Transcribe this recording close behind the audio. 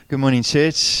Good morning,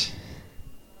 church.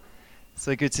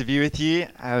 So good to be with you.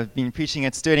 I've been preaching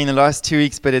at Sturdy in the last 2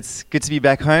 weeks, but it's good to be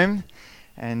back home.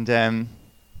 And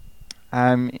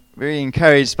I'm very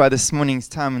encouraged by this morning's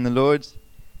time in the Lord.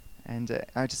 And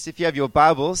if you have your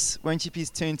Bibles, won't you please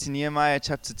turn to Nehemiah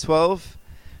chapter 12,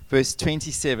 verse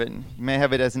 27. You may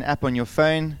have it as an app on your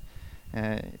phone.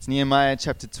 It's Nehemiah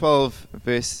chapter 12,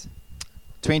 verse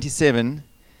 27.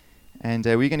 And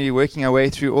we're going to be working our way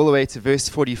through all the way to verse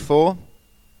 44.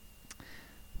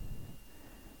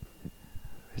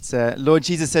 Lord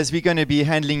Jesus, as we're going to be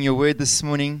handling your word this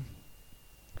morning,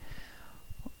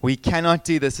 we cannot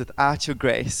do this without your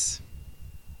grace.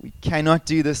 We cannot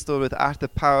do this, Lord, without the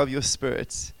power of your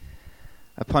Spirit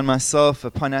upon myself,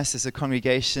 upon us as a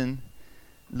congregation.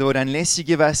 Lord, unless you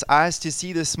give us eyes to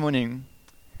see this morning,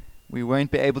 we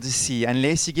won't be able to see.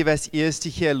 Unless you give us ears to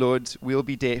hear, Lord, we'll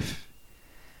be deaf.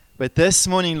 But this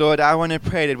morning, Lord, I want to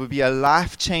pray that it would be a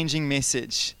life-changing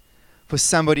message for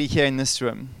somebody here in this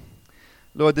room.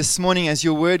 Lord, this morning as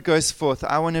your word goes forth,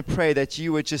 I want to pray that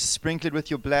you would just sprinkle it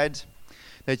with your blood,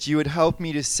 that you would help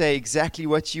me to say exactly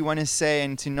what you want to say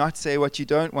and to not say what you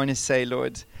don't want to say,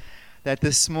 Lord. That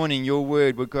this morning your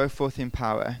word would go forth in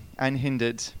power,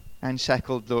 unhindered,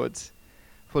 unshackled, Lord.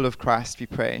 Full of Christ, we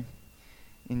pray.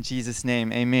 In Jesus'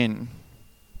 name, amen.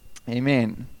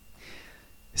 Amen.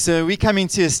 So we're coming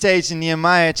to a stage in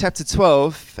Nehemiah chapter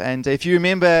 12, and if you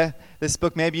remember this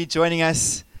book, maybe you're joining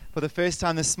us for the first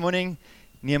time this morning.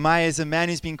 Nehemiah is a man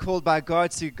who's been called by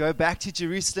God to go back to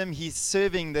Jerusalem. He's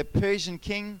serving the Persian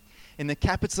king in the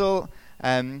capital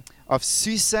of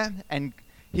Susa, and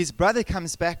his brother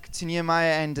comes back to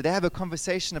Nehemiah, and they have a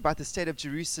conversation about the state of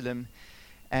Jerusalem.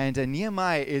 And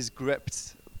Nehemiah is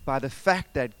gripped by the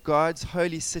fact that God's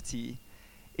holy city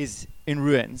is in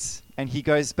ruins. And he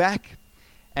goes back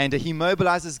and he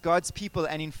mobilizes God's people,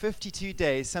 and in 52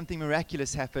 days, something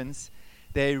miraculous happens.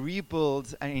 They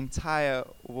rebuild an entire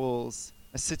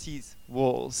a city's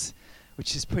walls,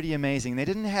 which is pretty amazing. They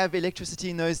didn't have electricity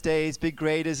in those days, big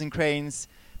graders and cranes.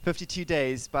 52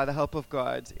 days, by the help of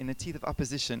God, in the teeth of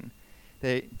opposition,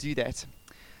 they do that.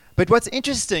 But what's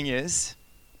interesting is,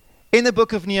 in the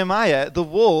book of Nehemiah, the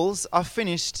walls are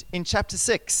finished in chapter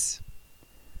 6.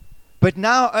 But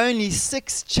now only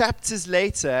 6 chapters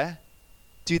later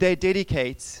do they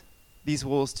dedicate these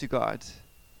walls to God.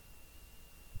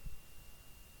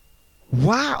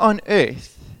 Why on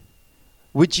earth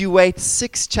would you wait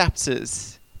 6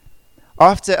 chapters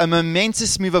after a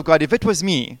momentous move of God? If it was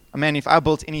me, if I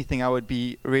built anything, it would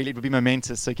be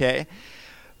momentous, okay?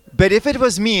 But if it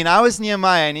was me and I was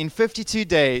Nehemiah, and in 52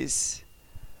 days,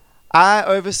 I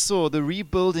oversaw the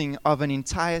rebuilding of an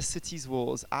entire city's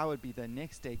walls, I would be the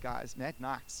next day, guys, that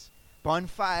night,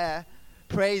 bonfire,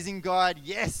 praising God.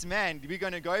 Yes, man, we're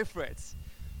going to go for it.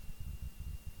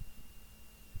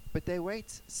 But they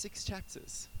wait 6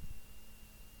 chapters.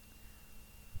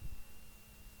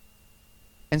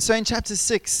 And so in chapter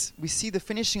 6, we see the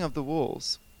finishing of the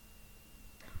walls.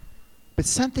 But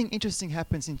something interesting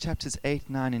happens in chapters 8,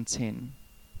 9, and 10.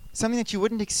 Something that you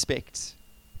wouldn't expect.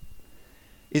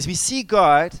 Is we see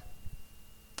God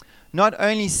not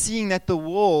only seeing that the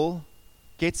wall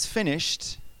gets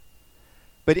finished,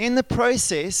 but in the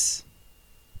process,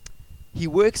 he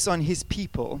works on his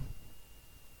people.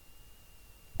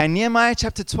 And Nehemiah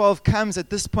chapter 12 comes at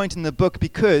this point in the book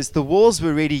because the walls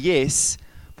were ready, yes,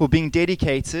 for being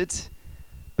dedicated,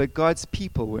 but God's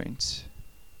people weren't.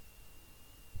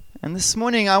 And this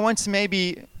morning I want to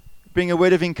maybe bring a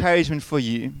word of encouragement for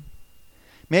you.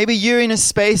 Maybe you're in a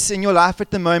space in your life at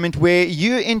the moment where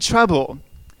you're in trouble.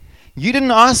 You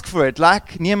didn't ask for it,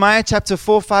 like Nehemiah chapter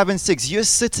 4, 5, and 6. You're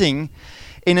sitting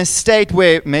in a state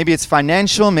where maybe it's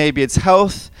financial, maybe it's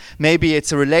health, maybe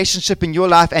it's a relationship in your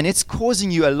life, and it's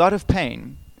causing you a lot of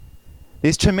pain.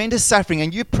 There's tremendous suffering,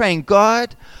 and you're praying,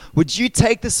 God, would you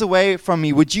take this away from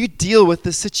me? Would you deal with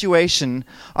this situation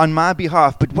on my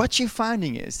behalf? But what you're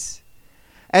finding is,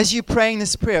 as you're praying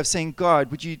this prayer of saying,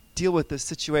 God, would you deal with this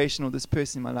situation or this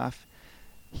person in my life?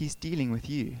 He's dealing with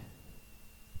you.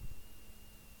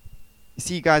 You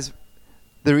see, guys,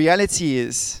 the reality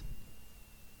is,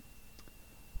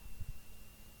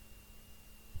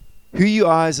 who you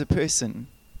are as a person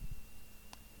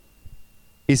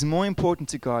is more important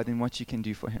to God than what you can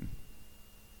do for him.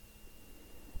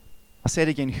 I'll say it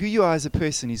again. Who you are as a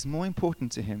person is more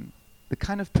important to him, the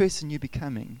kind of person you're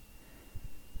becoming,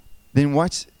 than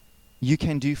what you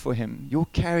can do for him. Your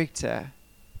character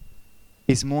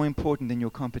is more important than your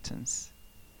competence.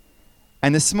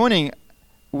 And this morning,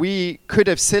 we could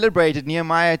have celebrated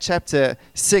Nehemiah chapter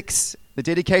 6, the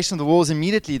dedication of the walls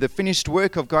immediately, the finished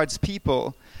work of God's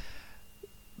people,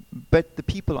 but the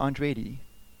people aren't ready.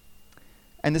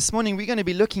 And this morning we're going to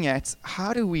be looking at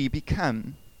how do we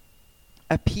become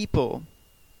a people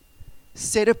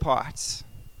set apart,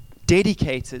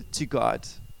 dedicated to God.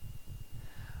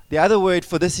 The other word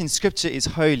for this in Scripture is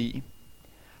holy.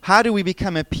 How do we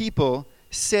become a people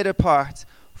set apart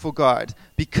for God?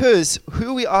 Because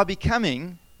who we are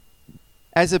becoming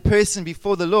as a person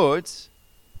before the Lord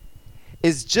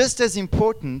is just as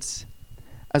important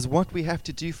as what we have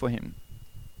to do for Him.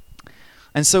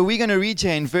 And so we're going to read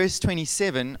here in verse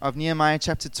 27 of Nehemiah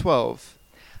chapter 12,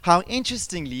 how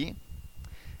interestingly,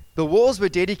 the walls were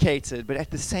dedicated, but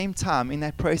at the same time, in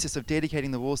that process of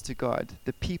dedicating the walls to God,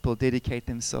 the people dedicate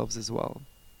themselves as well.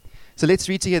 So let's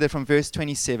read together from verse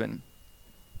 27.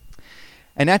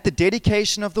 And at the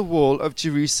dedication of the wall of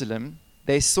Jerusalem,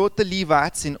 they sought the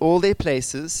Levites in all their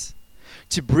places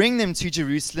to bring them to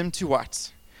Jerusalem to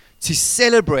what? To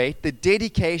celebrate the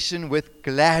dedication with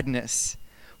gladness,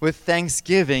 with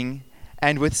thanksgiving,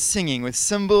 and with singing, with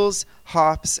cymbals,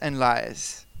 harps, and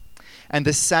lyres. And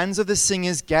the sons of the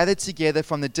singers gathered together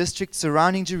from the districts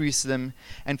surrounding Jerusalem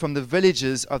and from the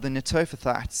villages of the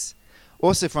Netophathites,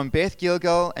 also from Beth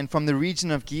Gilgal and from the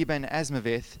region of Geba and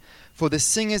Asmaveth, for the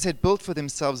singers had built for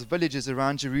themselves villages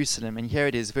around Jerusalem. And here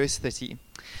it is, verse 30.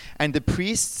 And the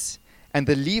priests and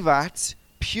the Levites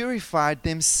purified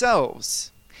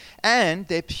themselves, and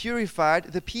they purified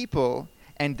the people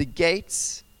and the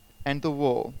gates and the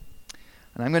wall.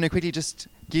 And I'm going to quickly just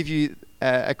give you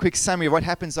a quick summary of what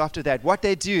happens after that. What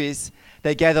they do is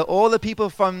they gather all the people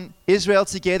from Israel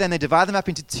together and they divide them up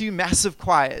into two massive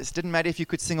choirs. Didn't matter if you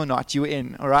could sing or not, you were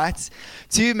in, all right?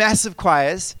 Two massive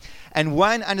choirs, and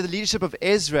one under the leadership of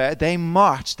Ezra, they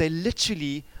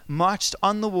literally marched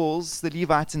on the walls, the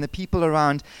Levites and the people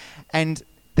around, and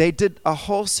they did a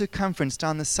whole circumference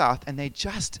down the south, and they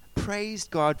just praised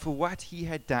God for what He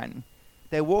had done.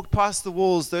 They walked past the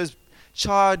walls, those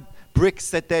charred bricks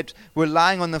that were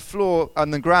lying on the floor,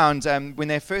 on the ground. When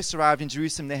they first arrived in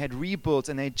Jerusalem, they had rebuilt,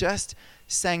 and they just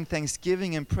sang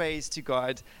thanksgiving and praise to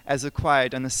God as a choir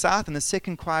on the south, and the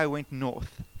second choir went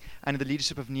north under the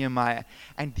leadership of Nehemiah.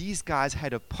 And these guys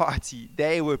had a party.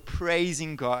 They were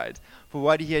praising God for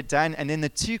what He had done. And then the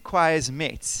two choirs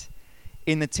met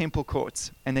in the temple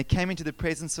courts, and they came into the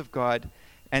presence of God,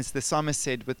 and so the psalmist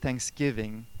said, with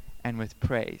thanksgiving and with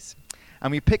praise. And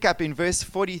we pick up in verse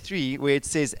 43 where it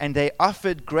says, and they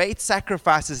offered great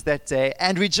sacrifices that day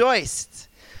and rejoiced.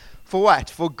 For what?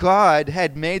 For God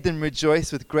had made them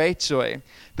rejoice with great joy.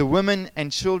 The women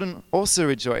and children also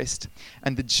rejoiced,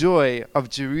 and the joy of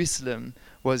Jerusalem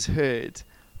was heard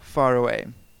far away.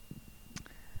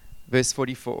 Verse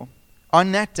 44.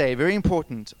 On that day, very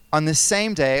important, on the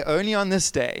same day, only on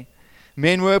this day,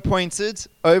 men were appointed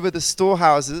over the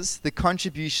storehouses, the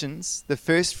contributions, the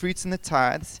first fruits and the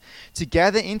tithes, to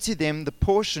gather into them the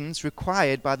portions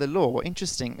required by the law.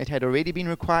 Interesting, it had already been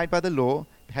required by the law,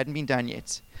 it hadn't been done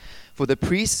yet. For the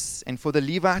priests and for the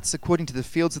Levites according to the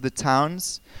fields of the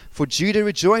towns, for Judah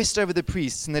rejoiced over the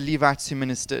priests and the Levites who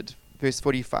ministered. Verse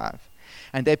 45.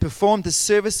 And they performed the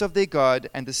service of their God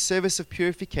and the service of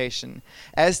purification,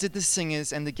 as did the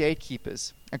singers and the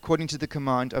gatekeepers, according to the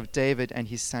command of David and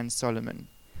his son Solomon.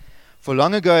 For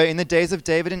long ago, in the days of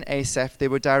David and Asaph, there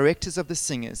were directors of the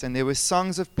singers, and there were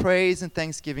songs of praise and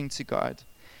thanksgiving to God.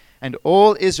 And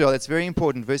all Israel, that's very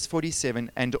important, verse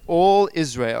 47, and all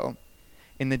Israel,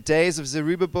 in the days of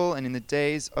Zerubbabel and in the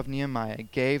days of Nehemiah,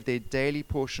 gave their daily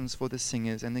portions for the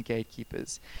singers and the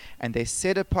gatekeepers. And they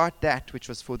set apart that which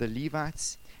was for the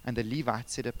Levites, and the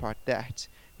Levites set apart that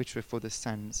which were for the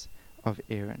sons of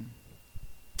Aaron.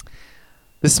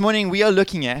 This morning we are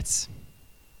looking at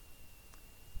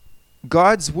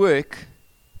God's work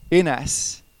in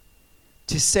us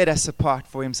to set us apart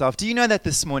for Himself. Do you know that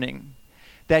this morning?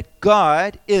 That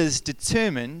God is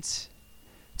determined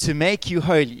to make you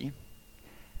holy.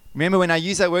 Remember, when I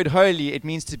use that word holy, it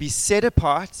means to be set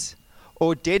apart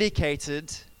or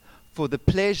dedicated for the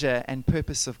pleasure and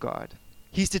purpose of God.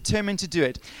 He's determined to do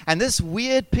it. And this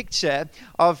weird picture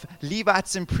of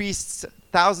Levites and priests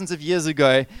thousands of years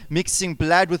ago mixing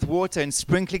blood with water and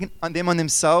sprinkling on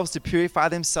themselves to purify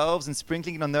themselves, and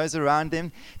sprinkling it on those around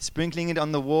them, sprinkling it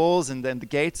on the walls and then the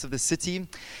gates of the city,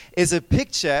 is a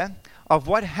picture of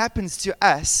what happens to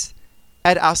us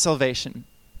at our salvation.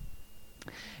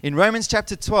 In Romans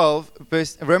chapter 3,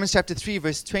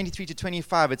 verse 23 to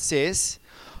 25, it says,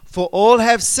 for all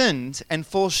have sinned and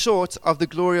fall short of the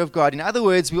glory of God. In other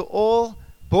words, we're all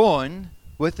born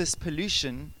with this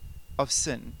pollution of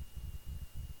sin.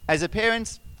 As a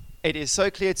parent, it is so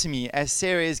clear to me, as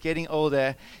Sarah is getting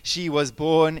older, she was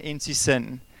born into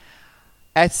sin.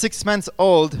 At 6 months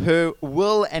old, her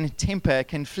will and temper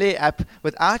can flare up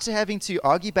without her having to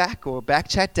argue back or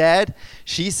backchat dad.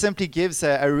 She simply gives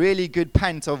a really good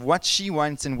punt of what she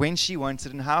wants and when she wants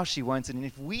it and how she wants it. And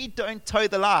if we don't toe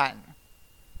the line,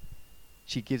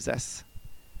 she gives us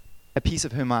a piece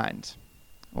of her mind,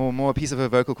 or more, a piece of her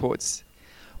vocal cords.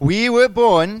 We were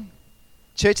born,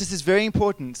 church, this is very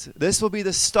important. This will be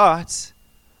the start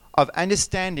of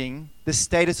understanding the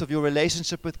status of your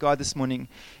relationship with God this morning,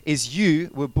 is you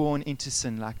were born into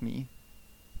sin like me.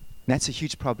 And that's a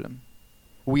huge problem.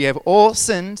 We have all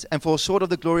sinned and fall short of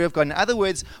the glory of God. In other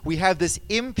words, we have this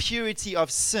impurity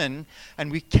of sin, and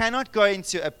we cannot go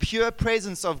into a pure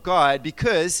presence of God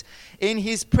because in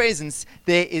His presence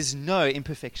there is no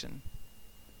imperfection.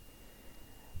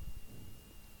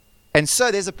 And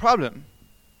so there's a problem.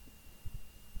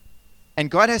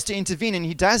 And God has to intervene, and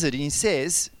He does it. And He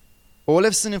says, all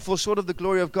have sinned and fall short of the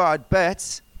glory of God,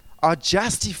 but are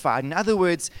justified. In other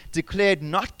words, declared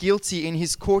not guilty in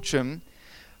His courtroom.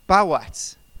 By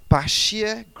what? By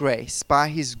sheer grace. By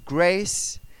His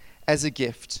grace as a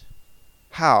gift.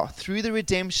 How? Through the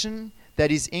redemption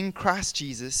that is in Christ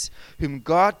Jesus, whom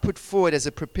God put forward as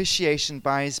a propitiation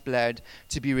by His blood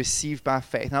to be received by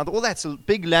faith. Now, all that's a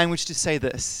big language to say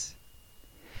this,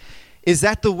 is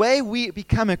that the way we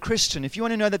become a Christian, if you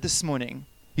want to know that this morning,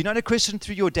 you're not a Christian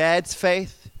through your dad's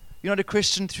faith. You're not a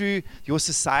Christian through your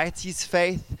society's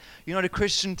faith. You're not a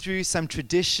Christian through some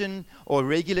tradition or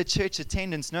regular church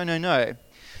attendance. No, no, no.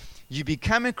 You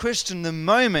become a Christian the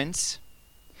moment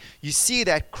you see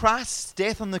that Christ's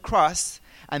death on the cross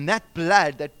and that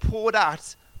blood that poured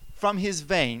out from His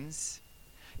veins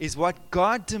is what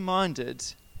God demanded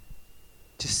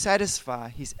to satisfy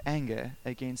His anger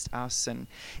against our sin.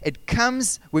 It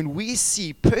comes when we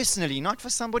see personally, not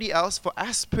for somebody else, for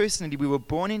us personally, we were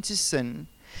born into sin,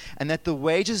 and that the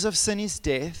wages of sin is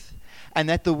death, and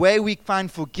that the way we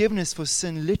find forgiveness for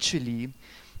sin literally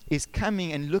is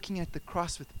coming and looking at the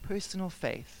cross with personal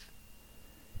faith,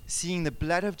 seeing the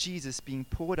blood of Jesus being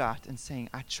poured out and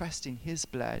saying, I trust in His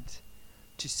blood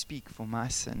to speak for my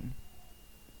sin.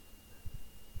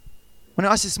 I want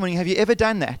to ask you this morning, have you ever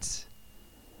done that?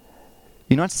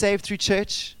 You're not saved through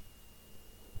church.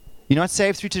 You're not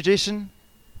saved through tradition.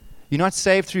 You're not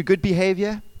saved through good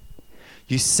behavior.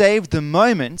 You're saved the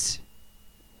moment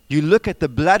you look at the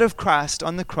blood of Christ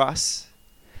on the cross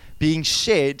being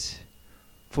shed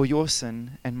for your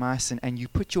sin and my sin, and you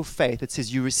put your faith, it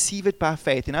says you receive it by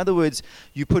faith. In other words,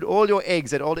 you put all your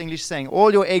eggs, that old English saying,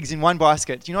 all your eggs in one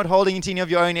basket. You're not holding into any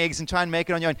of your own eggs and try and make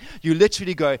it on your own. You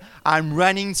literally go, I'm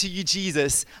running to you,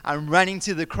 Jesus. I'm running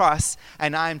to the cross,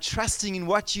 and I'm trusting in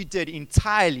what you did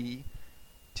entirely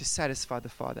to satisfy the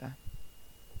Father.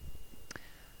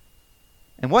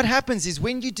 And what happens is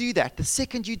when you do that, the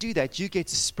second you do that, you get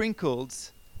sprinkled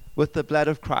with the blood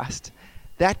of Christ.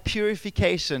 That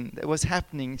purification that was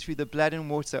happening through the blood and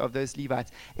water of those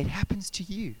Levites, it happens to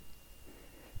you.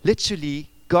 Literally,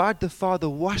 God the Father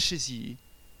washes you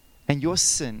and your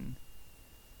sin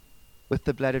with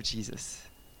the blood of Jesus.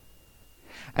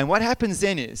 And what happens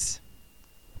then is,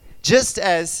 just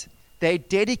as they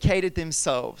dedicated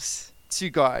themselves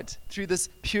to God through this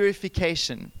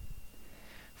purification,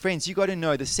 friends, you got to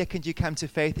know the second you come to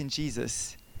faith in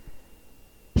Jesus,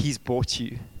 He's bought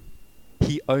you.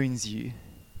 He owns you.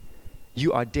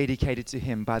 You are dedicated to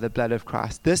Him by the blood of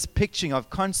Christ. This picturing of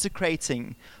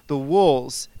consecrating the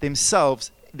walls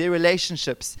themselves, their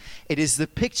relationships, it is the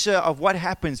picture of what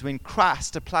happens when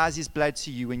Christ applies His blood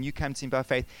to you when you come to Him by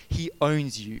faith. He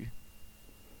owns you.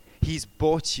 He's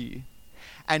bought you.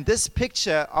 And this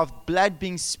picture of blood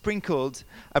being sprinkled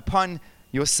upon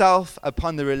yourself,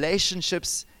 upon the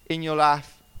relationships in your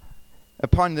life,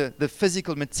 upon the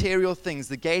physical, material things,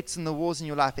 the gates and the walls in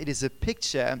your life, it is a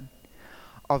picture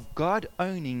of God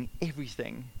owning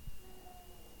everything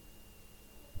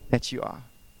that you are.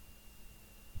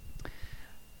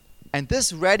 And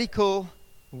this radical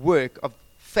work of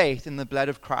faith in the blood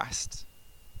of Christ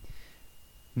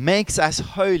makes us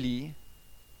holy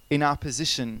in our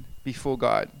position before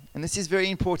God. And this is very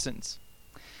important.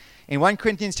 In 1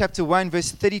 Corinthians chapter 1,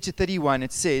 verse 30 to 31,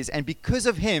 it says, and because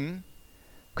of Him,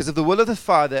 because of the will of the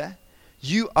Father,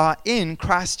 you are in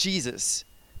Christ Jesus,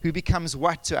 who becomes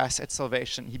what to us at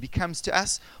salvation? He becomes to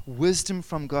us wisdom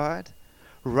from God,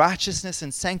 righteousness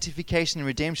and sanctification and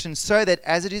redemption, so that,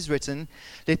 as it is written,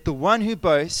 let the one who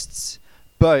boasts,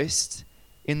 boast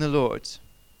in the Lord.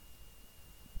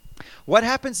 What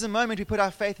happens the moment we put our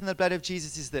faith in the blood of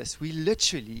Jesus is this. We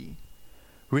literally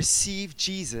receive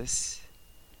Jesus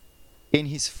in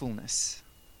His fullness.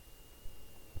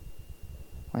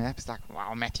 My app is like,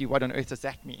 wow, Matthew, what on earth does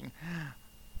that mean?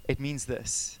 It means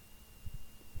this.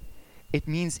 It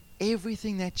means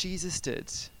everything that Jesus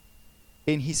did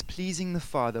in his pleasing the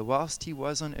Father whilst he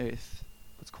was on earth,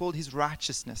 what's called his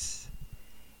righteousness.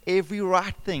 Every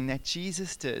right thing that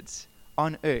Jesus did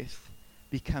on earth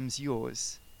becomes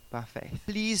yours by faith.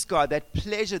 Please God, that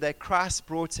pleasure that Christ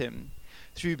brought him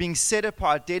through being set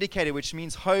apart, dedicated, which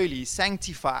means holy,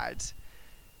 sanctified,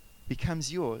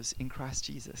 becomes yours in Christ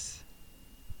Jesus.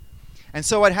 And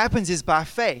so what happens is by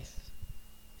faith,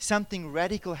 something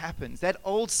radical happens. That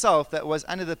old self that was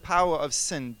under the power of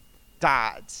sin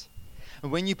died.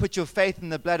 And when you put your faith in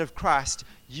the blood of Christ,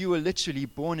 you were literally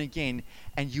born again,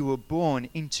 and you were born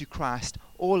into Christ.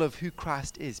 All of who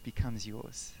Christ is becomes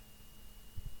yours.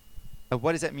 But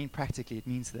what does that mean practically? It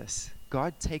means this.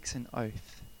 God takes an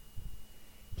oath.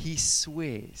 He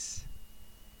swears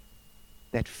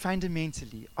that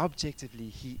fundamentally, objectively,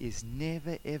 he is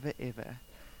never, ever, ever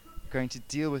going to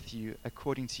deal with you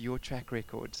according to your track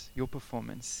record, your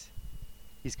performance.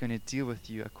 He's going to deal with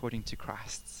you according to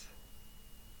Christ's.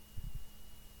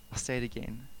 I'll say it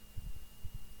again.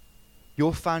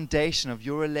 Your foundation of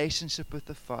your relationship with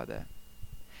the Father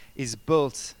is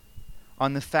built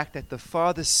on the fact that the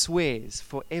Father swears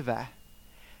forever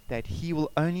that he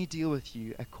will only deal with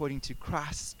you according to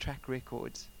Christ's track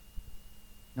record,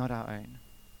 not our own.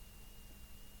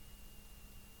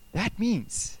 That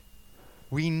means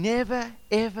we never,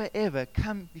 ever, ever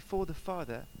come before the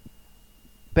Father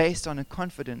based on a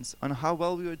confidence on how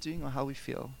well we are doing or how we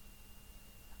feel.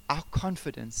 Our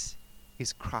confidence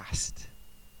is Christ.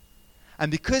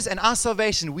 And because in our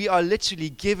salvation we are literally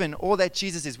given all that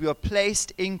Jesus is, we are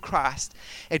placed in Christ,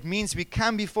 it means we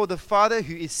come before the Father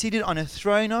who is seated on a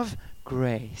throne of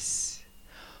grace.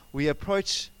 We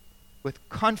approach with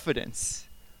confidence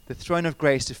the throne of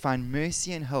grace to find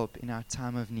mercy and help in our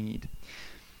time of need.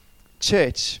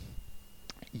 Church,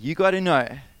 you got to know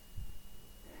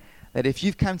that if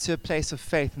you've come to a place of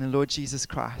faith in the Lord Jesus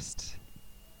Christ,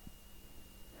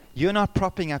 you're not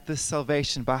propping up this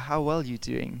salvation by how well you're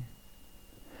doing.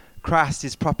 Christ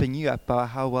is propping you up by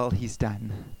how well he's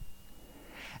done.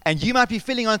 And you might be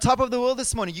feeling on top of the world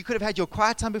this morning. You could have had your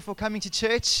quiet time before coming to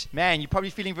church. Man, you're probably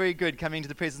feeling very good coming into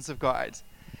the presence of God.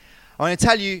 I want to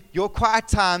tell you, your quiet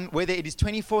time, whether it is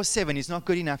 24/7, is not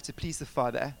good enough to please the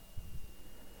Father.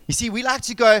 You see, we like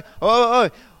to go,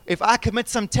 if I commit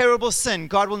some terrible sin,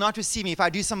 God will not receive me. If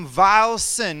I do some vile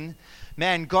sin,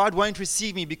 man, God won't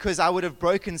receive me because I would have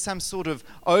broken some sort of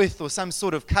oath or some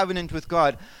sort of covenant with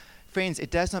God. Friends,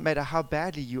 it does not matter how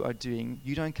badly you are doing.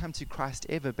 You don't come to Christ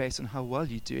ever based on how well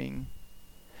you're doing.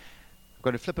 I've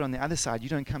got to flip it on the other side. You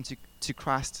don't come to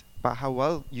Christ by how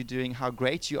well you're doing, how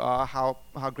great you are, how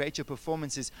great your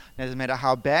performance is. It doesn't matter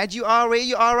how bad you are, where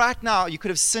you are right now. You could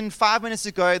have sinned 5 minutes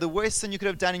ago, the worst sin you could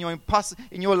have done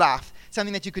in your life,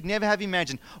 something that you could never have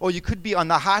imagined. Or you could be on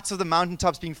the heights of the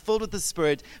mountaintops being filled with the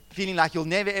Spirit, feeling like you'll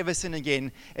never ever sin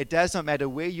again. It does not matter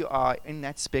where you are in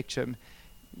that spectrum.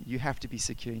 You have to be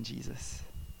secure in Jesus.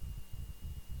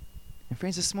 And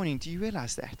friends, this morning, do you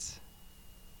realize that?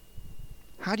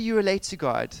 How do you relate to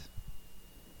God?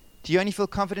 Do you only feel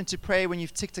confident to pray when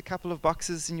you've ticked a couple of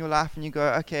boxes in your life and you go,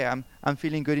 okay, I'm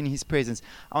feeling good in his presence?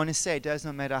 I want to say it does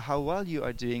not matter how well you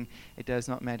are doing. It does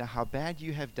not matter how bad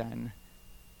you have done.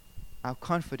 Our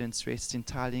confidence rests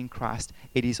entirely in Christ.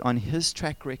 It is on his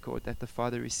track record that the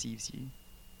Father receives you.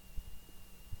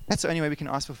 That's the only way we can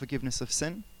ask for forgiveness of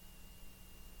sin.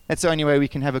 That's the only way we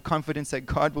can have a confidence that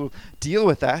God will deal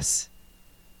with us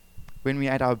when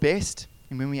we're at our best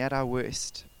and when we're at our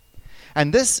worst.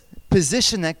 And this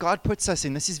position that God puts us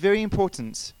in, this is very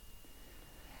important.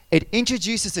 It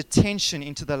introduces a tension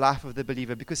into the life of the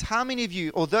believer, because how many of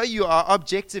you, although you are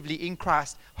objectively in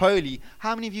Christ holy,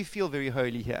 how many of you feel very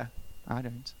holy here? I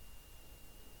don't.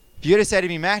 If you were to say to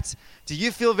me, Matt, do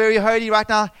you feel very holy right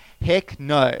now? Heck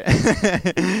no.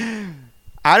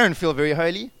 I don't feel very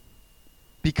holy.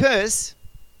 Because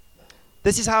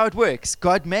this is how it works.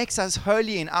 God makes us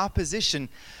holy in our position,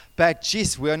 but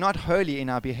geez, we are not holy in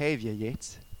our behavior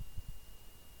yet.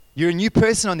 You're a new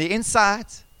person on the inside.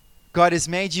 God has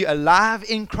made you alive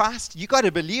in Christ. You got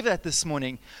to believe that this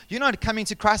morning. You're not coming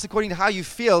to Christ according to how you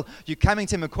feel. You're coming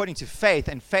to him according to faith.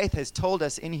 And faith has told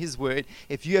us in his word,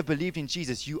 if you have believed in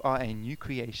Jesus, you are a new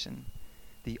creation.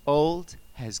 The old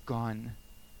has gone.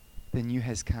 The new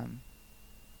has come.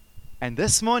 And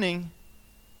this morning,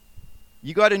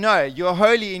 you got to know, you're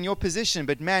holy in your position,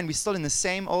 but man, we're still in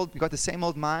we got the same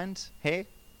old mind. Hey?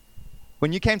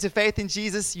 When you came to faith in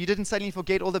Jesus, you didn't suddenly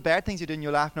forget all the bad things you did in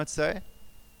your life, not so?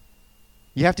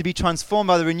 You have to be transformed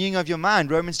by the renewing of your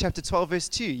mind. Romans chapter 12, verse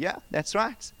 2. Yeah, that's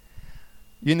right.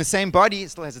 You're in the same body,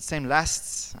 it still has the same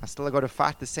lusts. I still got to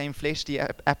fight the same fleshly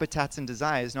appetites and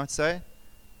desires, not so?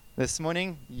 This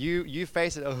morning, you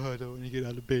face it. Oh, I don't want to get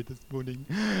out of bed this morning.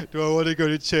 Do I want to go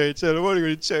to church? I don't want to go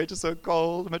to church. It's so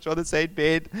cold. I'd much rather stay in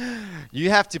bed. You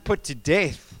have to put to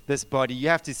death this body. You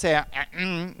have to say,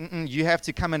 you have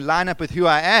to come and line up with who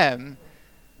I am.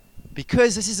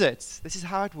 Because this is it. This is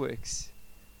how it works.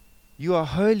 You are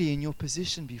holy in your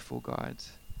position before God.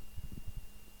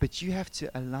 But you have to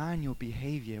align your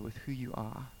behavior with who you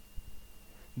are.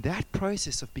 That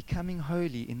process of becoming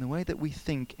holy in the way that we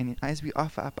think and as we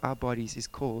offer up our bodies is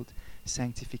called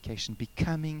sanctification,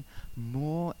 becoming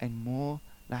more and more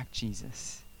like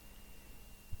Jesus.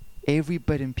 Every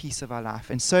bit and piece of our life.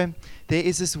 And so there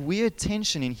is this weird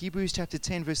tension in Hebrews chapter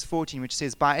 10 verse 14 which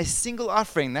says, by a single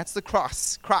offering, that's the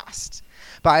cross, Christ,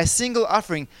 by a single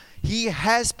offering, He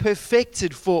has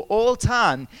perfected for all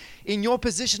time. In your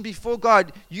position before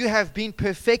God, you have been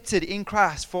perfected in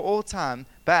Christ for all time.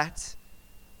 But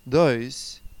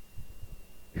those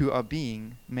who are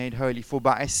being made holy. For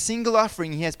by a single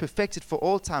offering He has perfected for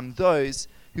all time those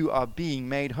who are being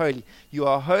made holy. You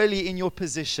are holy in your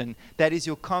position. That is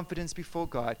your confidence before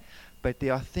God. But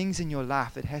there are things in your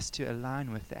life that has to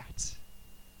align with that.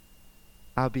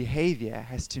 Our behavior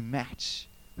has to match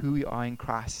who we are in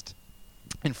Christ.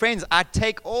 And friends, I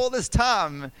take all this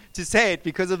time to say it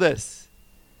because of this.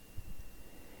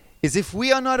 Is if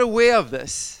we are not aware of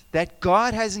this, that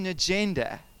God has an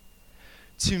agenda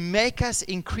to make us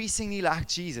increasingly like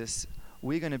Jesus,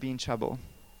 we're going to be in trouble.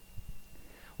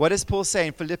 What does Paul say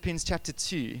in Philippians chapter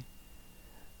 2,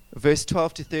 verse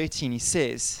 12 to 13? He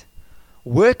says,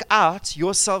 work out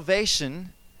your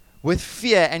salvation with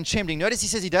fear and trembling. Notice he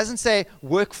says, he doesn't say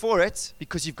work for it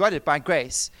because you've got it by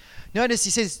grace. Notice he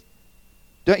says,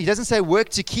 he doesn't say work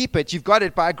to keep it, you've got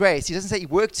it by grace. He doesn't say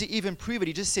work to even prove it.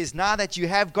 He just says now that you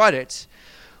have got it,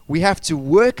 we have to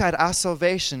work out our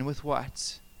salvation with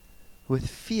what? With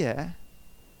fear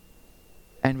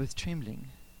and with trembling.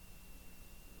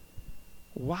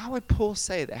 Why would Paul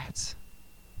say that?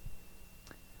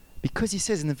 Because he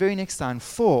says in the very next line,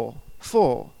 for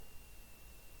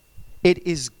it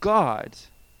is God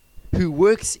who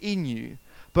works in you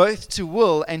both to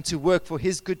will and to work for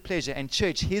His good pleasure. And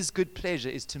church, His good pleasure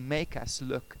is to make us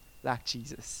look like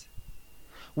Jesus.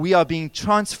 We are being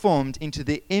transformed into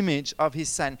the image of His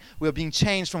Son. We are being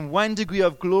changed from one degree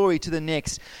of glory to the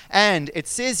next. And it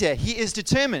says here, He is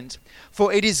determined.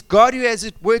 For it is God who has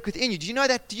at work within you. Do you know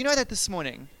that? Do you know that this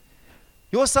morning?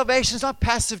 Your salvation is not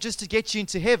passive just to get you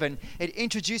into heaven. It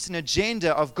introduced an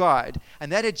agenda of God. And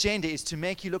that agenda is to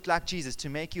make you look like Jesus, to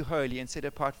make you holy and set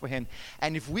apart for Him.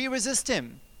 And if we resist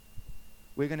Him,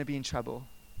 we're going to be in trouble.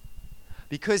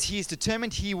 Because He is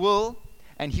determined, He will,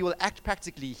 and He will act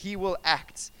practically. He will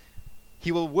act.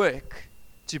 He will work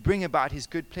to bring about His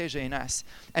good pleasure in us.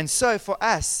 And so for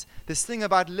us, this thing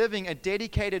about living a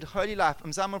dedicated, holy life,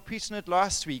 Mzamo preached on it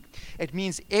last week, it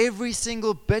means every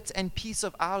single bit and piece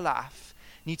of our life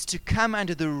needs to come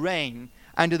under the reign,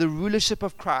 under the rulership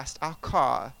of Christ, our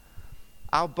car,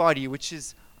 our body, which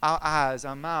is our eyes,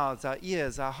 our mouths, our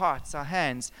ears, our hearts, our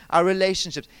hands, our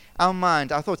relationships, our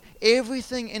mind, our thoughts.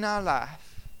 Everything in our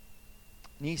life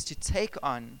needs to take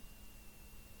on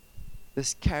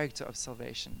this character of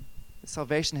salvation. The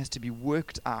salvation has to be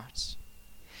worked out.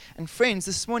 And friends,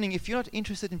 this morning, if you're not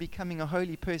interested in becoming a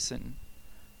holy person,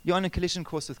 you're on a collision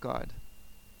course with God.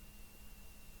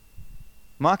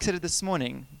 Mark said it this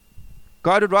morning.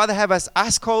 God would rather have us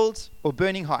ice cold or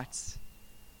burning hot.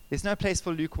 There's no place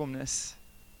for lukewarmness.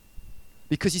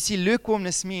 Because you see,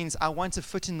 lukewarmness means I want a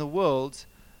foot in the world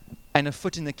and a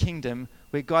foot in the kingdom,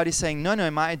 where God is saying,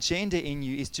 no, my agenda in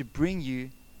you is to bring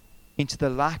you into the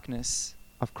likeness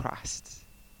of Christ.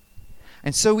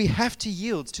 And so we have to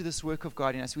yield to this work of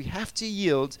God in us. We have to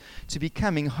yield to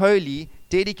becoming holy,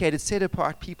 dedicated, set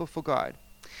apart people for God.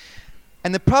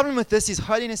 And the problem with this is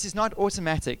holiness is not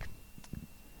automatic.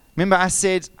 Remember I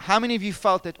said, how many of you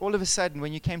felt that all of a sudden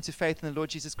when you came to faith in the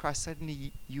Lord Jesus Christ,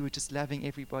 suddenly you were just loving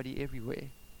everybody everywhere?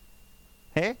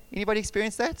 Hey? Anybody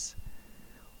experienced that?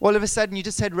 All of a sudden you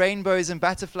just had rainbows and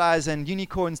butterflies and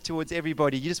unicorns towards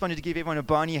everybody. You just wanted to give everyone a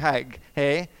Barney hug.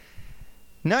 Hey?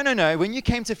 No. When you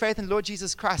came to faith in the Lord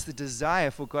Jesus Christ, the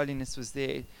desire for godliness was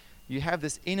there. You have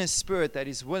this inner spirit that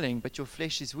is willing, but your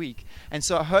flesh is weak. And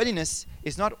so holiness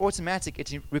is not automatic.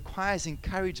 It requires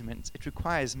encouragement. It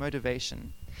requires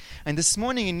motivation. And this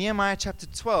morning in Nehemiah chapter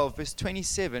 12, verse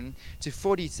 27 to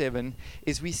 47,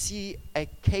 is we see a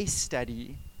case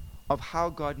study of how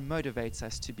God motivates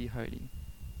us to be holy.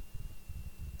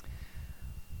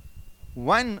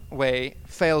 One way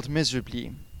failed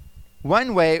miserably.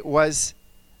 One way was,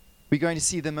 we're going to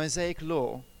see the Mosaic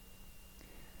law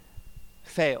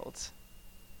failed.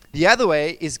 The other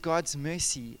way is God's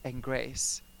mercy and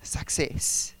grace,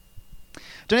 success.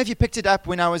 Don't know if you picked it up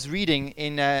when I was reading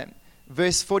in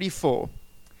verse 44,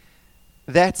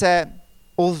 that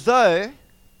although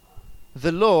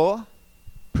the law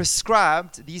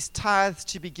prescribed these tithes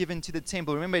to be given to the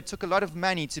temple, remember it took a lot of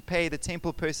money to pay the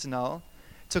temple personnel,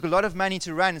 it took a lot of money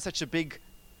to run such a big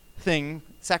thing,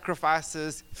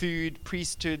 sacrifices, food,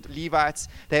 priesthood, Levites,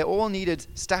 they all needed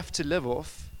stuff to live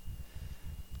off.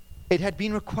 It had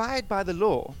been required by the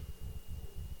law.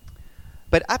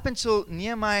 But up until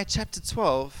Nehemiah chapter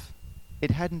 12,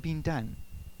 it hadn't been done.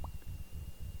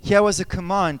 Here was a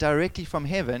command directly from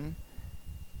heaven,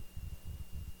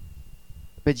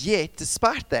 but yet,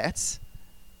 despite that,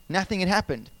 nothing had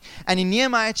happened. And in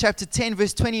Nehemiah chapter 10,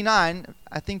 verse 29,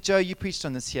 I think, Joe, you preached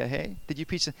on this here, hey? Did you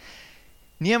preach?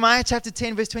 Nehemiah chapter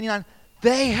 10, verse 29,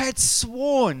 they had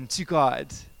sworn to God.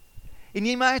 In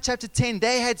Nehemiah chapter 10,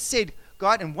 they had said,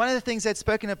 God, and one of the things they'd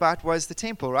spoken about was the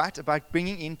temple, right? About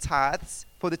bringing in tithes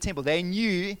for the temple. They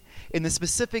knew in the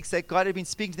specifics that God had been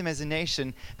speaking to them as a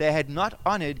nation, they had not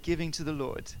honored giving to the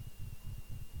Lord.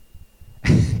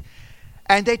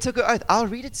 And they took an oath. I'll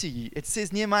read it to you. It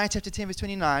says, Nehemiah chapter 10, verse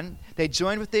 29, they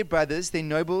joined with their brothers, their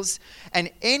nobles,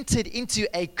 and entered into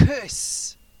a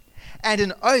curse and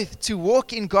an oath to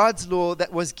walk in God's law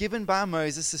that was given by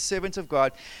Moses, the servant of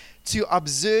God, to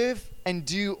observe and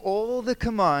do all the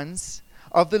commands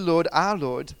of the Lord, our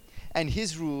Lord, and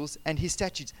his rules and his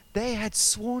statutes. They had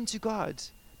sworn to God.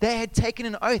 They had taken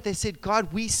an oath. They said,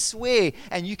 God, we swear,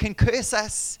 and you can curse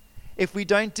us if we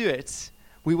don't do it.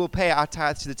 We will pay our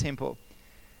tithes to the temple.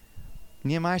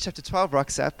 Nehemiah chapter 12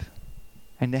 rocks up,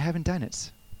 and they haven't done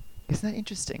it. Isn't that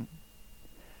interesting?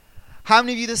 How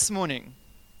many of you this morning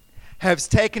have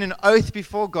taken an oath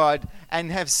before God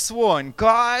and have sworn,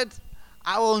 God,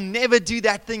 I will never do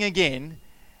that thing again,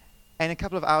 and a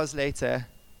couple of hours later,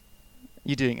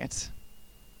 you're doing it?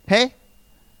 Hey?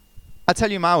 I'll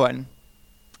tell you my one.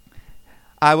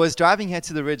 I was driving here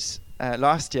to the Ridge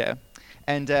last year,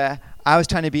 and I was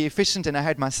trying to be efficient, and I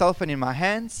had my cell phone in my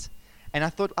hands, and I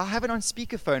thought, I'll have it on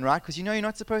speakerphone, right? Because you're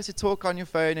not supposed to talk on your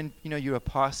phone, and you're a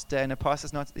pastor, and a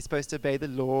pastor's not supposed to obey the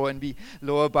law and be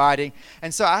law-abiding.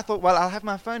 And so I thought, well, I'll have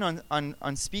my phone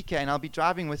on speaker, and I'll be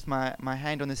driving with my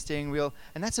hand on the steering wheel,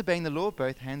 and that's obeying the law.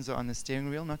 Both hands are on the steering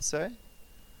wheel, not so.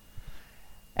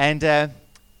 And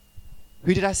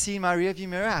who did I see in my rearview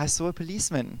mirror? I saw a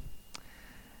policeman.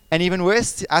 And even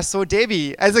worse, I saw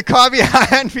Debbie as a car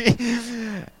behind me.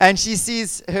 And she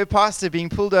sees her pastor being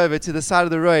pulled over to the side of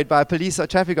the road by a police or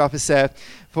traffic officer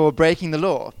for breaking the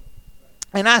law.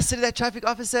 And I said to that traffic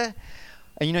officer,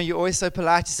 and you're always so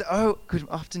polite, you say, oh, good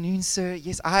afternoon, sir.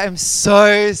 Yes, I am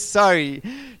so sorry.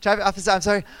 Traffic officer, I'm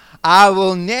sorry. I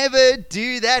will never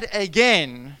do that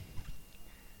again.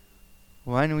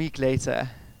 1 week later,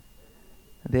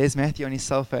 there's Matthew on his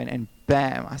cell phone, and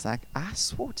bam, I was like, I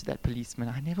swore to that policeman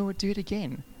I never would do it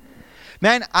again.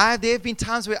 Man, there have been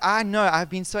times where I know I've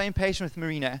been so impatient with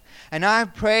Marina, and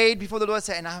I've prayed before the Lord,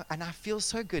 and I feel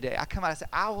so good. I come out, I say,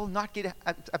 I will not get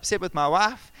upset with my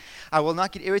wife. I will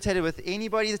not get irritated with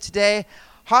anybody today.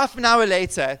 Half an hour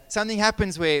later, something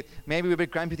happens where maybe we're a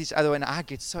bit grumpy with each other, and I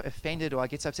get so offended or I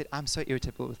get so upset. I'm so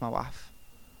irritable with my wife.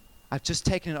 I've just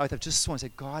taken an oath. I've just sworn,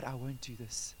 said, God, I won't do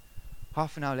this.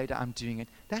 Half an hour later, I'm doing it.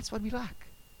 That's what we like.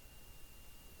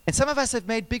 And some of us have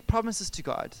made big promises to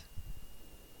God.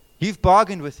 You've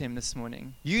bargained with him this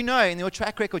morning. In your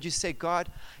track record, you say, God,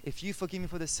 if you forgive me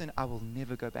for this sin, I will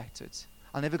never go back to it.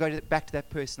 I'll never go back to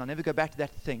that person. I'll never go back to that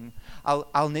thing.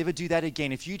 I'll never do that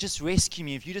again. If you just rescue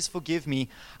me, if you just forgive me,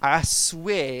 I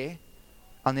swear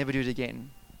I'll never do it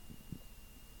again.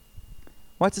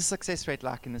 What's the success rate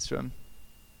like in this room?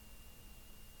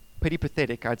 Pretty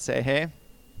pathetic, I'd say, hey?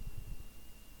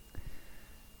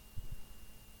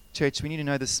 Church, we need to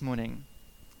know this morning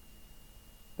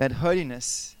that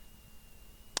holiness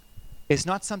is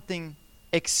not something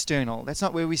external. That's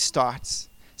not where we start.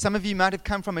 Some of you might have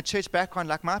come from a church background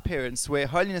like my parents, where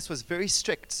holiness was very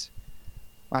strict.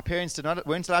 My parents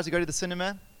weren't allowed to go to the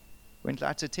cinema, weren't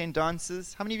allowed to attend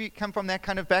dances. How many of you come from that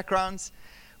kind of backgrounds,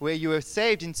 where you were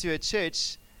saved into a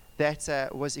church that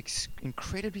was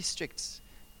incredibly strict?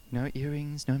 No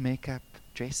earrings, no makeup,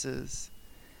 dresses.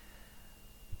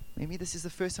 Maybe this is the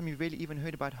first time you've really even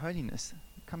heard about holiness.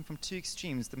 You come from two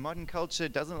extremes. The modern culture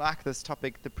doesn't like this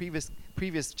topic. The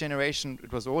previous generation,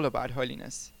 it was all about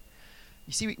holiness.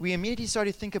 You see, we immediately start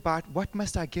to think about what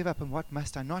must I give up and what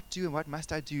must I not do and what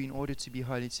must I do in order to be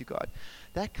holy to God.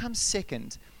 That comes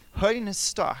second. Holiness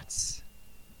starts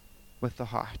with the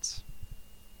heart.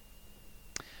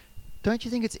 Don't you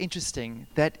think it's interesting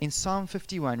that in Psalm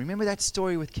 51, remember that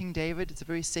story with King David? It's a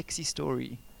very sexy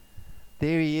story.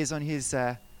 There he is on his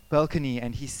balcony,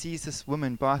 and he sees this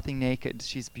woman bathing naked.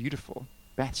 She's beautiful,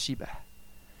 Bathsheba.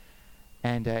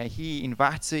 And he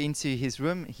invites her into his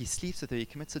room. He sleeps with her. He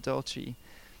commits adultery.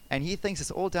 And he thinks it's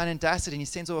all done and dusted, and he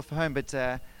sends her off home. But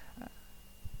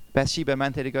Bathsheba, a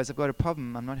month later, goes, I've got a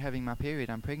problem. I'm not having my period.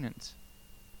 I'm pregnant.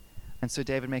 And so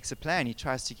David makes a plan. He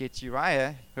tries to get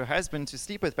Uriah, her husband, to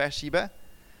sleep with Bathsheba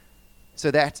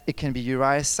so that it can be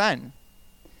Uriah's son.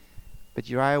 But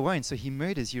Uriah won't, so he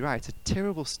murders Uriah. It's a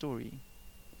terrible story.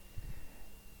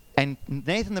 And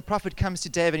Nathan the prophet comes to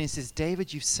David and he says,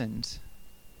 David, you've sinned.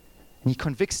 And he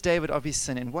convicts David of his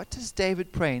sin. And what does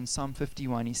David pray in Psalm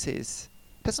 51? He says,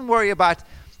 he doesn't worry about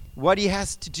what he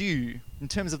has to do in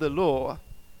terms of the law.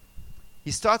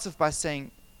 He starts off by saying,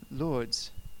 Lord,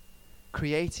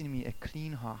 create in me a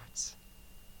clean heart,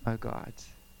 O God,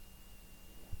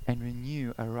 and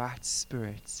renew a right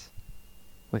spirit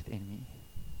within me.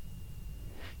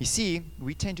 You see,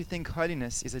 we tend to think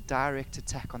holiness is a direct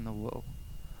attack on the will.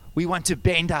 We want to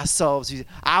bend ourselves.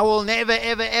 I will never,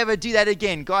 ever, ever do that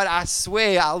again. God, I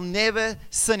swear I'll never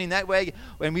sin in that way.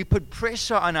 When we put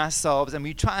pressure on ourselves and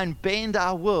we try and bend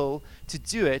our will to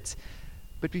do it,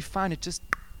 but we find it just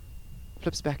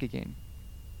flips back again.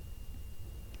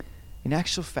 In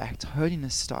actual fact,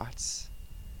 holiness starts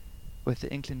with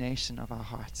the inclination of our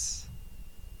hearts.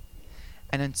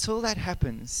 And until that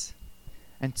happens,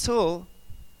 until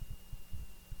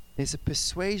there's a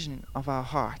persuasion of our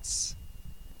hearts,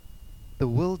 the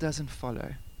will doesn't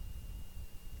follow.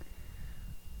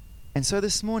 And so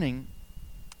this morning,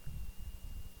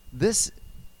 this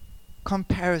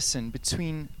comparison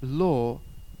between law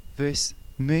versus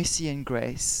mercy and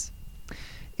grace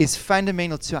is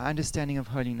fundamental to our understanding of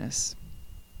holiness.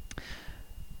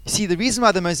 You see, the reason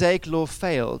why the Mosaic law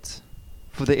failed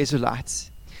for the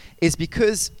Israelites is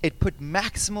because it put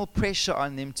maximal pressure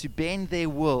on them to bend their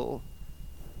will,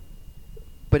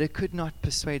 but it could not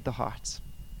persuade the heart.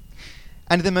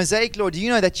 Under the Mosaic law, do you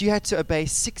know that you had to obey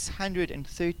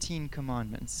 613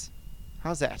 commandments?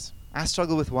 How's that? I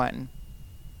struggle with one.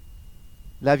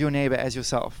 Love your neighbor as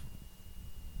yourself.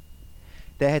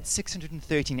 They had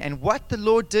 613. And what the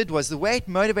Lord did was, the way it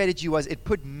motivated you was, it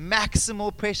put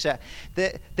maximal pressure.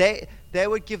 They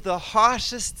would give the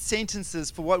harshest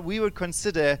sentences for what we would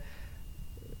consider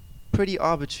pretty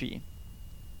arbitrary.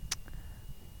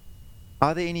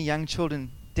 Are there any young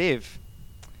children? Dev,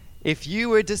 if you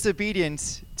were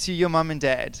disobedient to your mom and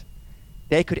dad,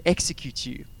 they could execute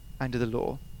you under the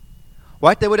law.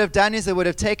 What they would have done is they would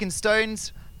have taken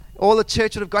stones, all the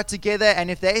church would have got together, and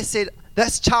if they said,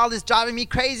 this child is driving me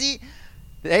crazy,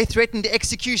 they threatened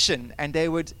execution, and they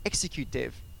would execute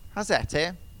Dev. How's that,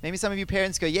 eh? Maybe some of you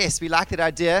parents go, yes, we like that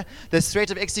idea. This threat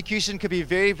of execution could be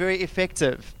very, very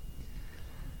effective.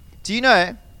 Do you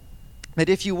know that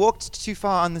if you walked too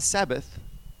far on the Sabbath,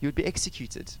 you would be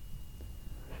executed?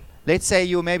 Let's say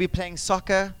you were maybe playing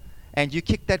soccer, and you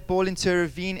kicked that ball into a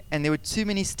ravine, and there were too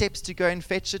many steps to go and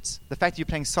fetch it. The fact that you're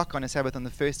playing soccer on a Sabbath on the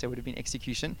first day would have been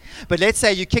execution. But let's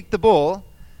say you kicked the ball,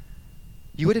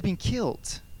 you would have been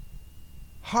killed.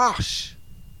 Harsh.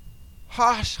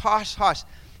 Harsh, harsh, harsh.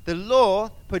 The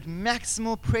law put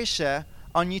maximal pressure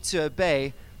on you to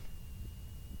obey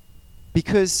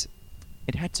because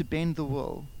it had to bend the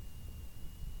will.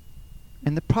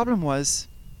 And the problem was,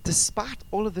 despite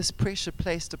all of this pressure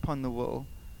placed upon the will,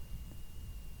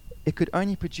 it could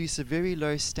only produce a very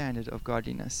low standard of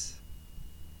godliness.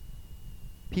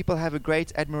 People have a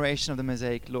great admiration of the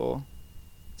Mosaic law.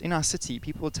 In our city,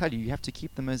 people will tell you, you have to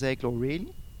keep the Mosaic law.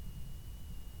 Really?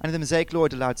 Under the Mosaic law,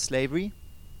 it allowed slavery.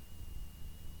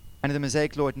 Under the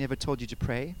Mosaic law, it never told you to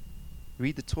pray.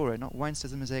 Read the Torah. Not once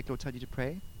does the Mosaic law tell you to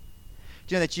pray.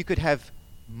 Do you know that you could have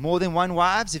more than one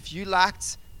wives? If you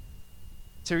liked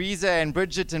Teresa and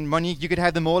Bridget and Monique, you could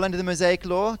have them all under the Mosaic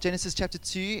law. Genesis chapter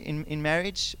 2, in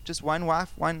marriage, just one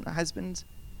wife, one husband.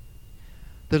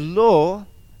 The law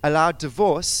allowed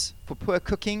divorce for poor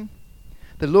cooking.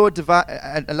 The law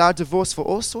allowed divorce for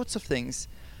all sorts of things.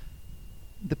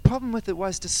 The problem with it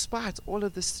was, despite all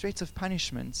of this threat of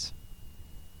punishment,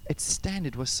 its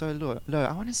standard was so low.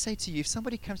 I want to say to you, if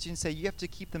somebody comes to you and say, you have to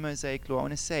keep the Mosaic law, I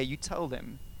want to say, you tell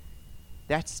them,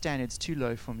 that standard's too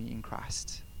low for me in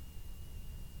Christ.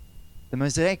 The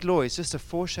Mosaic law is just a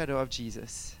foreshadow of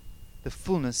Jesus. The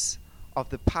fullness of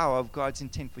the power of God's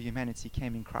intent for humanity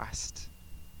came in Christ.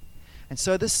 And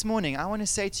so this morning, I want to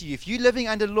say to you, if you're living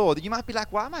under law, you might be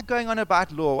like, why am I going on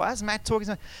about law? Why is Matt talking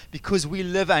about? Because we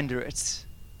live under it.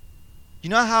 You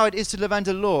know how it is to live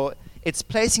under law? It's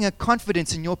placing a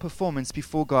confidence in your performance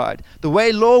before God. The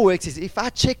way law works is, if I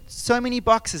check so many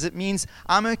boxes, it means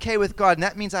I'm okay with God, and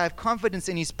that means I have confidence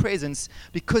in His presence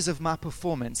because of my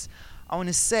performance. I want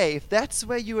to say, if that's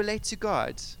where you relate to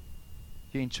God,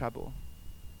 you're in trouble.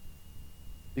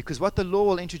 Because what the law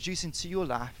will introduce into your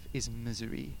life is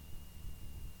misery.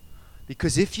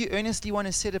 Because if you earnestly want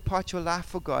to set apart your life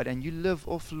for God and you live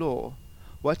off law,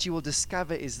 what you will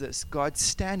discover is this: God's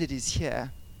standard is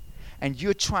here, and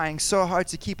you're trying so hard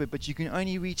to keep it, but you can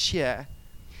only reach here.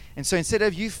 And so instead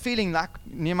of you feeling like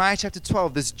Nehemiah chapter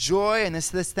 12, this joy and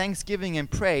this thanksgiving and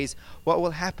praise, what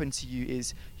will happen to you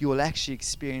is you will actually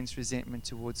experience resentment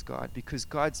towards God, because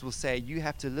God will say, you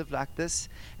have to live like this,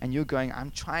 and you're going,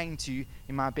 I'm trying to,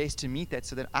 in my best, to meet that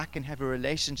so that I can have a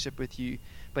relationship with you,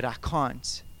 but I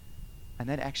can't. And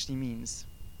that actually means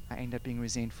I end up being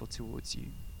resentful towards you.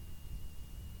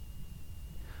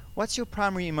 What's your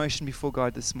primary emotion before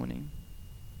God this morning?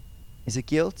 Is it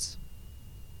guilt?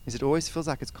 Is it always feels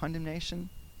like it's condemnation?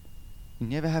 You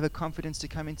never have a confidence to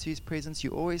come into His presence.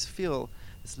 You always feel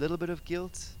this little bit of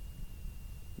guilt.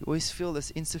 You always feel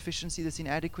this insufficiency, this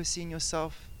inadequacy in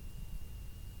yourself.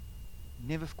 You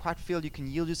never quite feel you can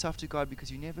yield yourself to God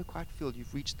because you never quite feel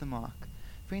you've reached the mark.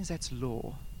 Friends, that's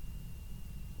law.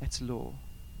 That's law.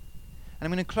 And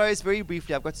I'm going to close very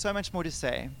briefly. I've got so much more to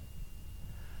say.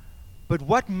 But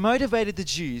what motivated the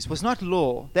Jews was not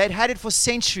law. They had it for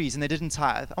centuries and they didn't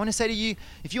tithe. I want to say to you,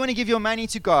 if you want to give your money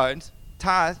to God,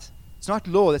 tithe. It's not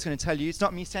law that's going to tell you. It's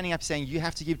not me standing up saying you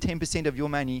have to give 10% of your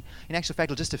money. In actual fact,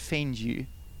 it'll just offend you.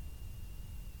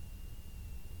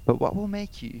 But what will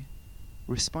make you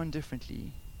respond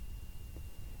differently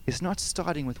is not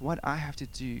starting with what I have to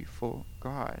do for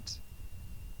God.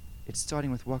 It's starting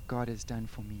with what God has done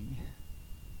for me.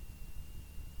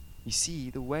 You see,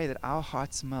 the way that our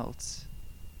hearts melt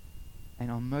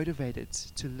and are motivated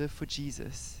to live for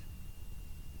Jesus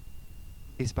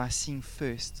is by seeing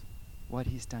first what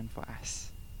He's done for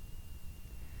us.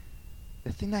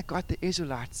 The thing that got the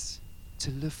Israelites to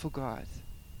live for God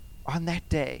on that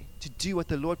day, to do what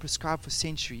the Lord prescribed for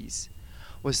centuries,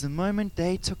 was the moment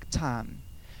they took time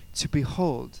to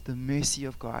behold the mercy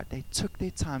of God. They took their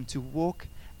time to walk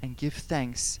and give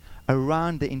thanks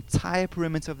around the entire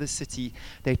perimeter of the city.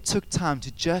 They took time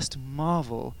to just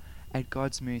marvel at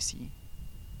God's mercy.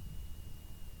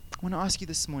 I want to ask you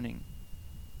this morning,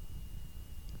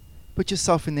 put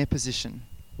yourself in their position.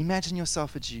 Imagine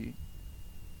yourself a Jew.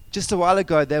 Just a while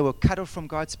ago, they were cut off from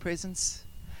God's presence,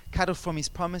 cut off from His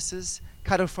promises,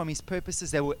 cut off from His purposes.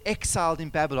 They were exiled in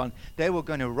Babylon. They were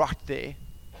going to rot there.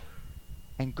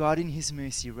 And God in His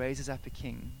mercy raises up a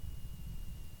king,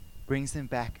 brings them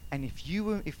back. And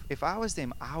if I was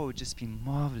them, I would just be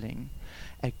marveling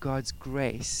at God's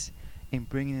grace in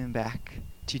bringing them back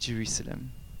to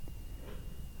Jerusalem.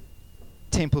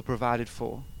 Temple provided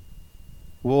for,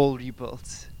 wall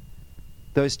rebuilt,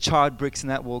 those charred bricks in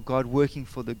that wall, God working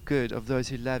for the good of those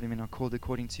who love Him and are called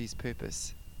according to His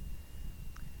purpose.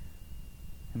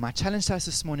 And my challenge to us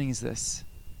this morning is this: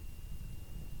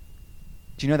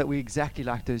 do you know that we're exactly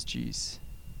like those Jews?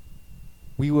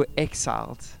 We were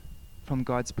exiled from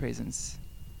God's presence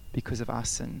because of our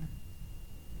sin,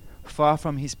 far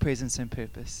from His presence and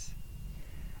purpose.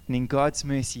 And in God's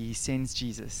mercy, He sends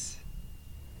Jesus.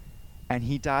 And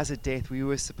He dies a death we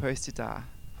were supposed to die,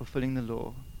 fulfilling the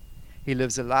law. He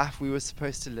lives a life we were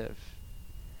supposed to live.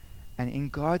 And in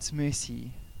God's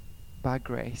mercy, by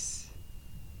grace,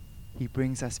 He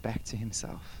brings us back to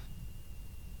Himself.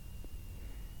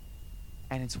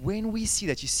 And it's when we see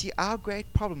that, you see, our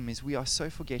great problem is we are so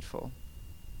forgetful.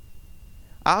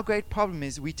 Our great problem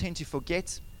is we tend to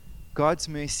forget God's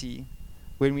mercy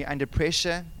when we're under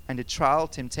pressure, under trial,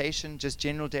 temptation, just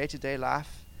general day-to-day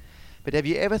life. But have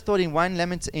you ever thought in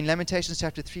Lamentations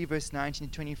chapter 3, verse 19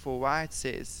 and 24, why it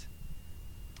says,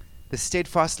 the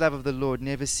steadfast love of the Lord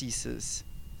never ceases.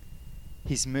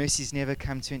 His mercies never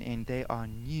come to an end. They are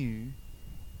new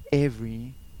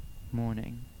every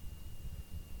morning.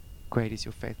 Great is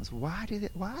your faithfulness. Why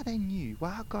are they new?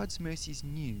 Why are God's mercies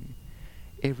new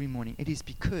every morning? It is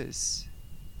because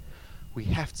we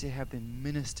have to have them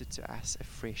ministered to us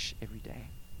afresh every day.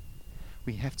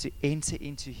 We have to enter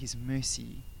into His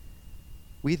mercy.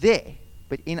 We're there,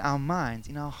 but in our minds,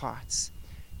 in our hearts,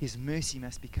 His mercy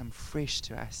must become fresh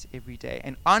to us every day.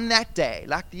 And on that day,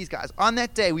 like these guys, on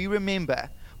that day we remember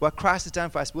what Christ has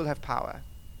done for us. We'll have power.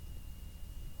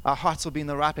 Our hearts will be in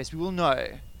the right place. We will know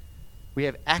we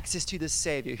have access to the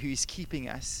Savior who is keeping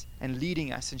us and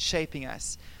leading us and shaping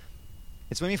us.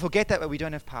 It's when we forget that we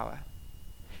don't have power.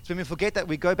 It's when we forget that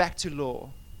we go back to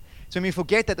law. It's when we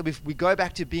forget that we go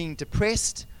back to being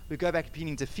depressed, we go back to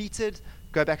being defeated,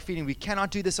 go back feeling we cannot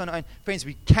do this on our own. Friends,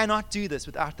 we cannot do this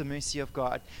without the mercy of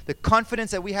God. The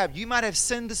confidence that we have, you might have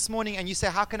sinned this morning and you say,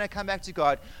 how can I come back to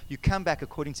God? You come back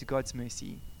according to God's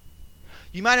mercy.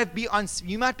 You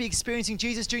might be experiencing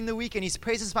Jesus during the week and His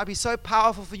presence might be so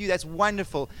powerful for you. That's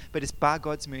wonderful. But it's by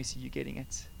God's mercy you're getting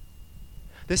it.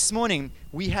 This morning,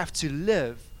 we have to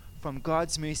live from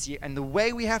God's mercy. And the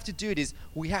way we have to do it is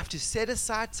we have to set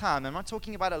aside time. I'm not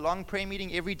talking about a long prayer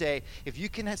meeting every day. If you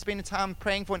can spend time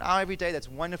praying for an hour every day, that's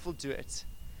wonderful, do it.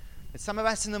 But some of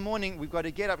us in the morning, we've got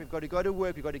to get up, we've got to go to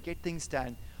work, we've got to get things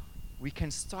done. We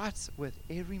can start with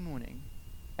every morning,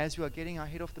 as we are getting our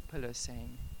head off the pillow,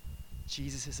 saying,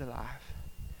 Jesus is alive.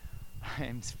 I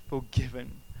am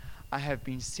forgiven. I have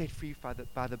been set free by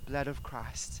the blood of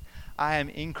Christ. I am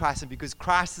in Christ, and because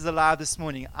Christ is alive this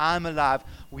morning, I'm alive.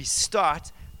 We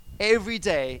start every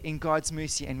day in God's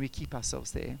mercy, and we keep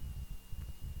ourselves there.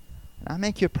 And I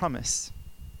make you a promise.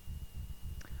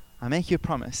 I make you a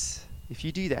promise. If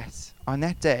you do that, on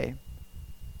that day,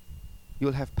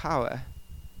 you'll have power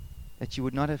that you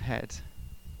would not have had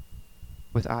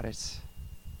without it.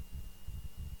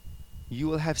 You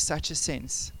will have such a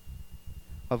sense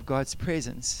of God's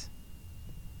presence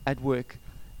at work.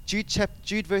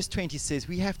 Jude verse 20 says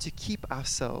we have to keep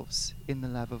ourselves in the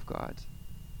love of God.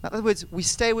 In other words, we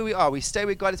stay where we are. We stay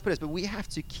where God has put us, but we have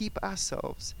to keep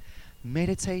ourselves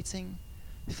meditating,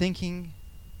 thinking,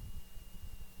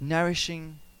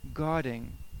 nourishing,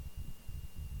 guarding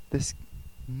this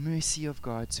mercy of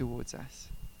God towards us.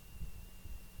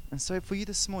 And so for you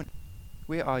this morning,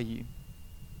 where are you?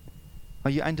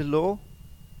 Are you under law?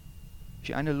 If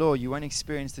you're under law, you won't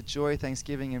experience the joy,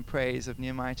 thanksgiving, and praise of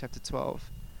Nehemiah chapter 12.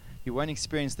 You won't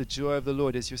experience the joy of the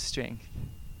Lord as your strength.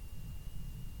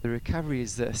 The recovery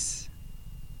is this.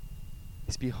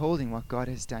 It's beholding what God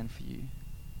has done for you.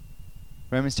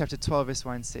 Romans chapter 12 verse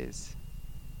 1 says,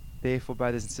 therefore,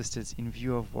 brothers and sisters, in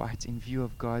view of what? In view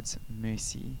of God's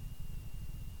mercy,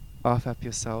 offer up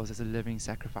yourselves as a living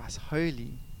sacrifice,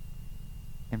 holy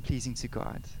and pleasing to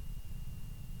God.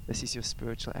 This is your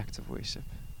spiritual act of worship.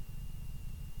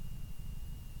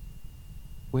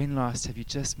 When last have you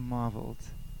just marveled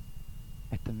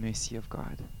at the mercy of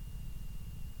God?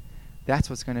 That's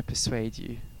what's going to persuade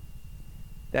you.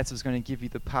 That's what's going to give you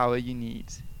the power you need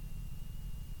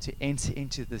to enter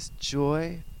into this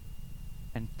joy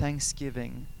and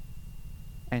thanksgiving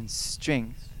and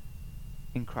strength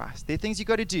in Christ. There are things you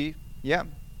got to do, yeah.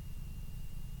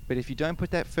 But if you don't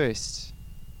put that first,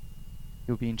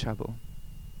 you'll be in trouble.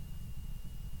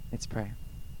 Let's pray.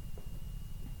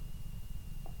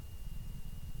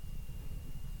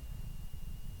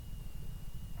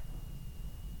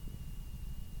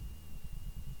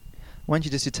 I want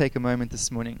you just to take a moment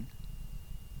this morning.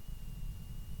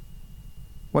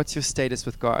 What's your status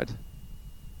with God?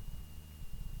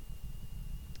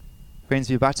 Friends,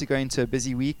 we're about to go into a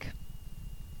busy week.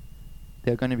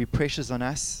 There are going to be pressures on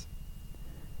us.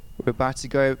 We're about to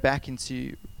go back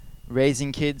into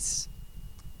raising kids,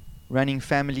 running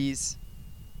families,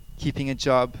 keeping a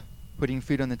job, putting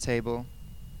food on the table.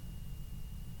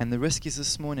 And the risk is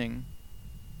this morning,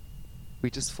 we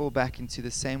just fall back into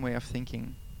the same way of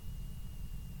thinking.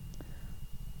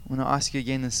 I want to ask you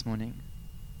again this morning,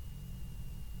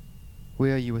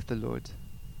 where are you with the Lord?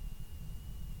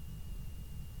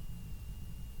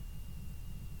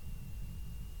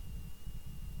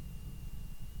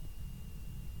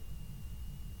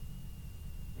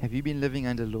 Have you been living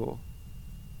under law?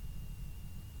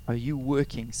 Are you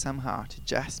working somehow to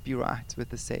just be right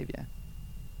with the Savior?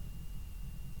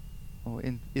 Or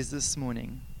is this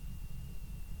morning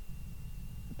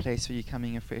a place where you're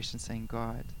coming afresh and saying,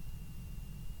 God,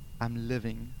 I'm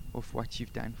living off what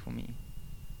you've done for me.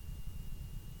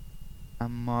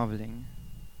 I'm marveling.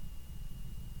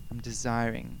 I'm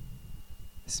desiring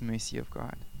this mercy of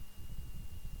God.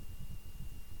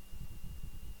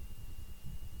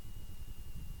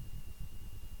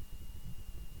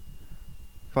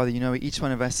 Father, you know where each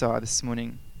one of us are this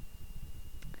morning.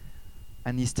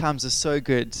 And these times are so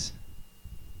good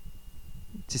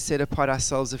to set apart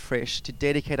ourselves afresh, to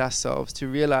dedicate ourselves, to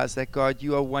realize that, God,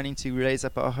 you are wanting to raise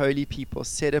up a holy people,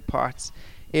 set apart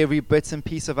every bit and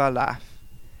piece of our life,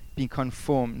 being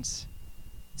conformed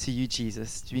to you,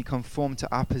 Jesus, to be conformed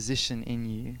to our position in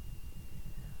you.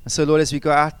 And so, Lord, as we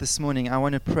go out this morning, I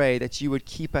want to pray that you would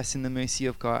keep us in the mercy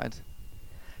of God.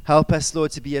 Help us,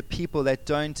 Lord, to be a people that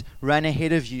don't run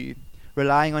ahead of you,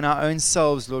 relying on our own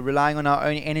selves, Lord, relying on our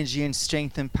own energy and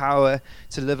strength and power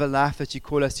to live a life that you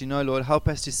call us to know, Lord. Help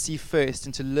us to see first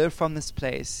and to live from this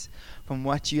place, from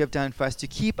what you have done for us, to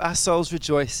keep ourselves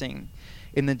rejoicing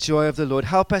in the joy of the Lord.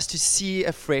 Help us to see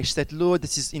afresh that, Lord,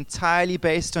 this is entirely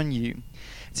based on you.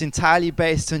 It's entirely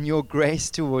based on your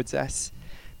grace towards us,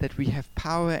 that we have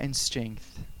power and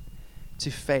strength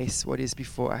to face what is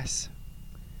before us.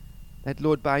 That,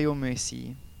 Lord, by your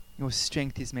mercy, your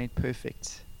strength is made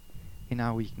perfect in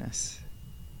our weakness.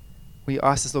 We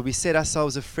ask this, Lord, we set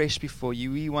ourselves afresh before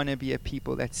you. We want to be a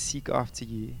people that seek after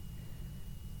you.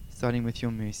 starting with your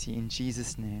mercy. In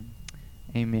Jesus' name,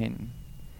 amen.